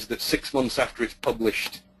answer is that 6 months after it's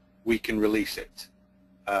published, we can release it.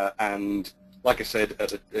 And like I said,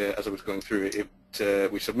 as I was going through it,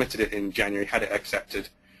 we submitted it in January, had it accepted,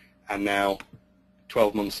 and now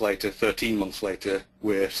 12 months later, 13 months later,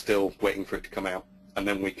 we're still waiting for it to come out. And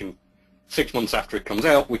then we can, 6 months after it comes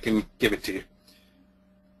out, we can give it to you.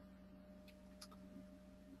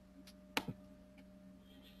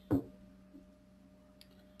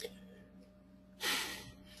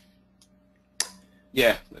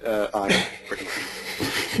 Yeah, I pretty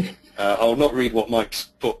much. I'll not read what Mike's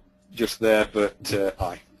put just there, but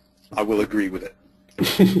I will agree with it.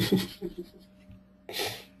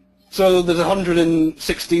 So there's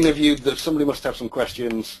 116 of you. That somebody must have some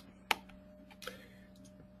questions.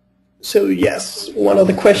 So yes, one of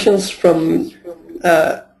the questions from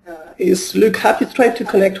is, Luke, have you tried to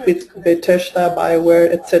connect with Bethesda,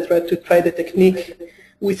 BioWare, etc. to try the technique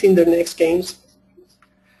within their next games?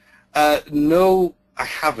 No, I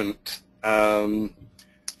haven't.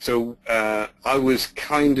 So I was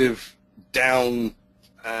kind of down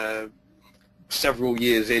several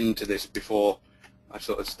years into this before I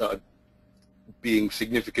sort of started being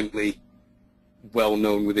significantly well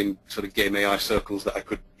known within sort of game AI circles that I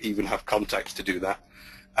could even have contacts to do that.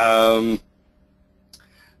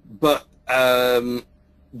 But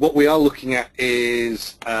what we are looking at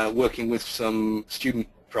is working with some student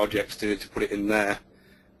projects to put it in there,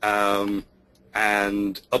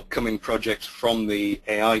 and upcoming projects from the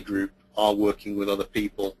AI group are working with other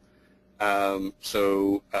people.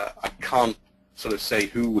 So I can't sort of say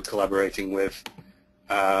who we're collaborating with,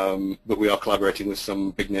 but we are collaborating with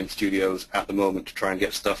some big name studios at the moment to try and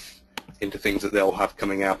get stuff into things that they'll have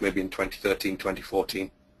coming out maybe in 2013,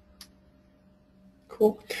 2014.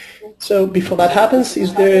 Cool. So before that happens,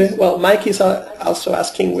 is there, well, Mike is also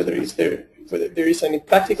asking whether there is any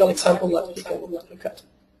practical example that we can look at.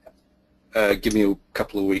 Give me a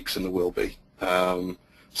couple of weeks and there will be.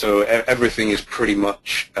 So everything is pretty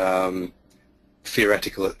much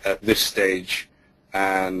theoretical at this stage,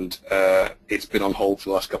 and it's been on hold for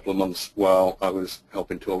the last couple of months while I was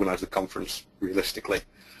helping to organize the conference realistically,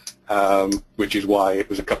 which is why it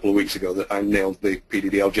was a couple of weeks ago that I nailed the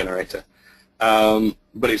PDDL generator.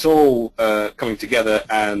 But it's all coming together,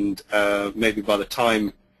 and maybe by the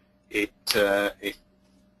time it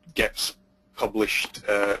gets published,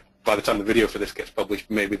 by the time the video for this gets published,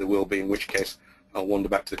 maybe there will be, in which case I'll wander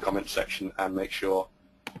back to the comments section and make sure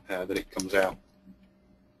that it comes out.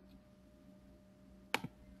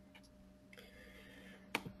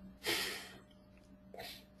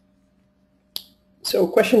 So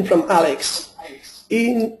a question from Alex.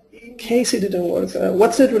 In case it didn't work,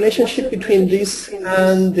 what's the relationship between this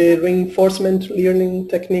and the reinforcement learning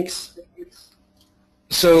techniques?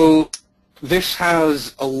 So this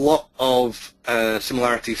has a lot of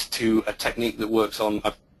similarities to a technique that works on,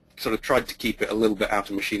 I've sort of tried to keep it a little bit out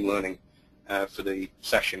of machine learning for the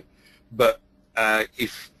session, but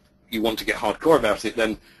if you want to get hardcore about it,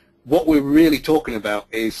 then what we're really talking about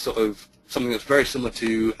is sort of something that's very similar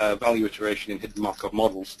to value iteration in hidden Markov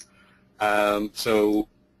models. So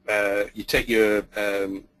you take your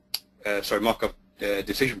Markov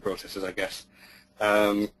decision processes, I guess.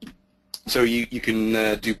 So you can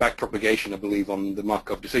do backpropagation, I believe, on the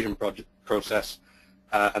Markov decision process,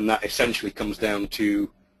 and that essentially comes down to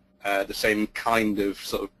the same kind of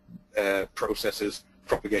sort of processes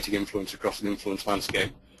propagating influence across an influence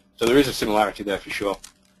landscape. So there is a similarity there for sure.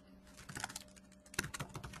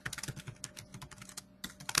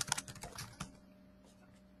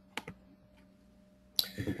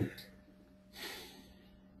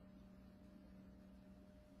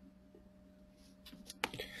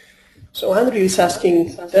 So Andrew is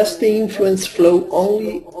asking, does the influence flow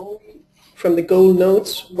only from the goal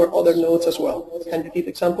nodes or other nodes as well? Can you give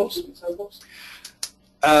examples?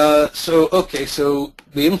 So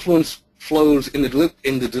the influence flows in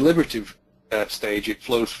the deliberative stage. It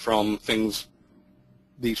flows from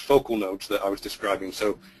these focal nodes that I was describing.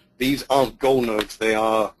 So these aren't goal nodes; they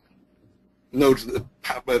are nodes that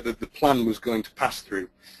the plan was going to pass through.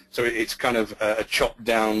 So it's kind of a chopped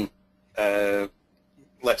down.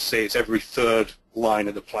 Let's say it's every third line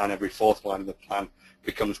of the plan, every fourth line of the plan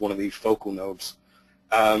becomes one of these focal nodes.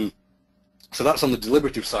 So that's on the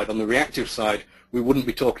deliberative side. On the reactive side, we wouldn't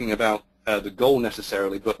be talking about the goal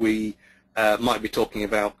necessarily, but we might be talking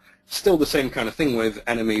about still the same kind of thing with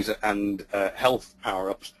enemies and health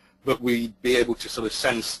power-ups, but we'd be able to sort of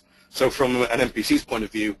sense. So from an NPC's point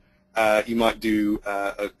of view, you might do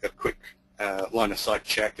a quick line of sight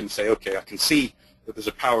check and say, okay, I can see that there's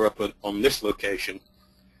a power-up on this location.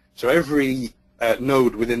 So every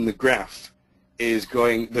node within the graph is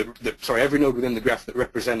going. Every node within the graph that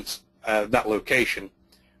represents that location,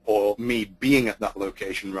 or me being at that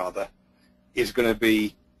location rather, is going to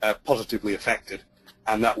be positively affected,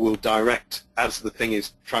 and that will direct as the thing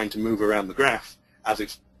is trying to move around the graph, as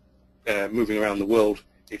it's moving around the world.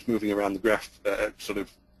 It's moving around the graph sort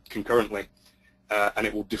of concurrently, and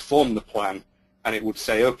it will deform the plan, and it would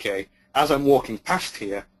say, okay, as I'm walking past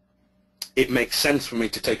here, it makes sense for me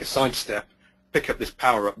to take a sidestep, pick up this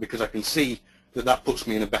power-up, because I can see that that puts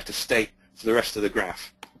me in a better state for the rest of the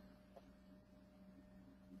graph.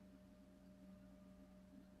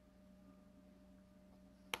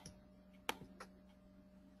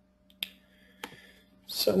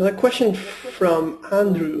 So another question from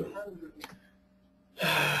Andrew.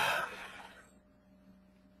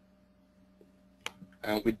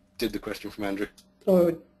 We did the question from Andrew.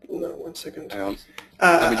 Oh, no, 1 second. Hang on.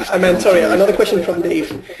 I meant, sorry, another question from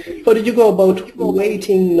Dave. How did you go about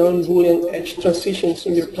weighting non-Boolean edge transitions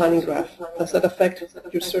in your planning graph? Does that affect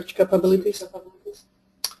your search capabilities?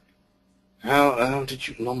 How did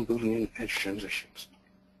you non-Boolean edge transitions?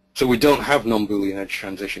 So we don't have non-Boolean edge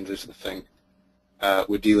transitions is the thing.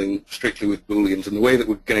 We're dealing strictly with Booleans, and the way that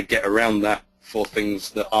we're going to get around that for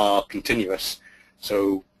things that are continuous,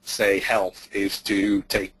 so say health, is to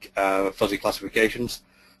take fuzzy classifications.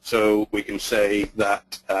 So we can say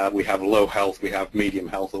that we have low health, we have medium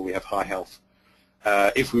health, or we have high health.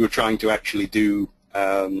 If we were trying to actually do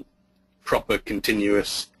proper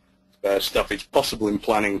continuous stuff, it's possible in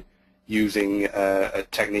planning using a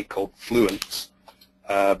technique called fluents.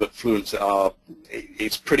 But fluents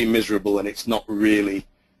it's pretty miserable, and it's not really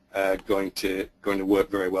going to work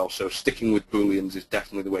very well. So sticking with Booleans is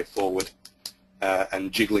definitely the way forward,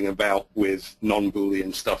 and jiggling about with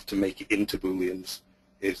non-Boolean stuff to make it into Booleans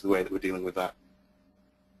is the way that we're dealing with that.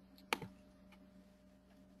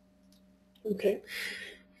 Okay.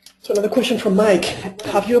 So another question from Mike.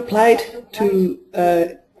 Have you applied to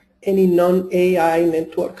any non-AI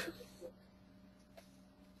network?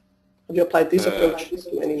 Have you applied this approach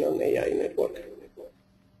to any non-AI network?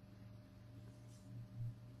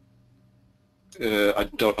 I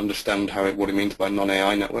don't understand what it means by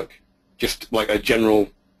non-AI network. Just like a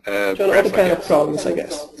general other kind of problems, I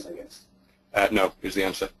guess. No, is the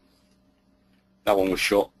answer. That one was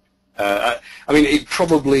short. I mean, it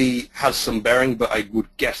probably has some bearing, but I would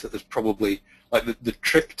guess that there's probably, like, the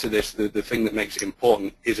trick to this, the thing that makes it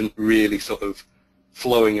important, isn't really sort of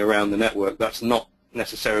flowing around the network. That's not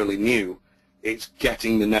necessarily new. It's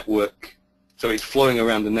getting the network, so it's flowing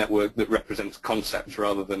around the network that represents concepts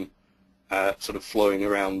rather than sort of flowing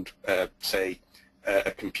around, say,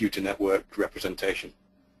 a computer network representation.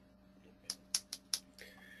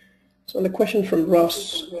 So the question from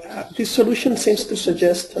Ross, this solution seems to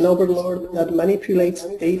suggest an overlord that manipulates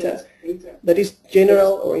data that is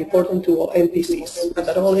general or important to all NPCs, and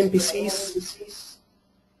that all NPCs,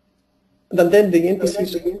 that then the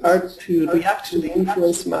NPCs are to react to the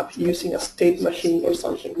influence map using a state machine or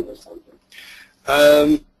something.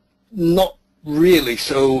 Not really.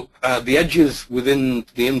 So the edges within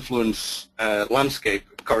the influence landscape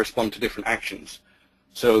correspond to different actions.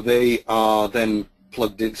 So they are then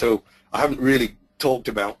plugged in. So I haven't really talked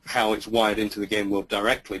about how it's wired into the game world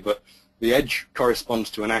directly, but the edge corresponds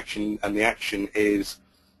to an action, and the action is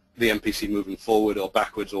the NPC moving forward or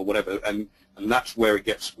backwards or whatever, and that's where it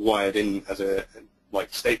gets wired in as a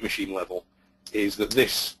like state machine level, is that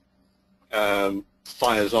this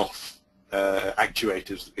fires off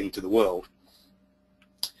actuators into the world.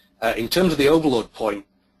 In terms of the overlord point,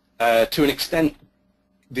 to an extent,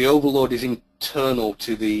 the overlord is internal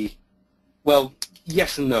to the, well,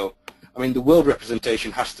 yes and no. I mean, the world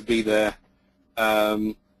representation has to be there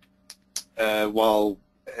so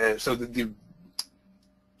the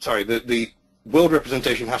world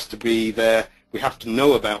representation has to be there. We have to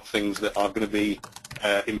know about things that are going to be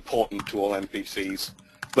important to all NPCs,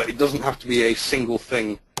 but it doesn't have to be a single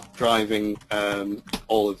thing driving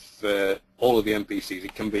all of the NPCs.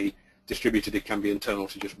 It can be distributed. It can be internal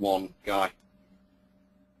to just one guy.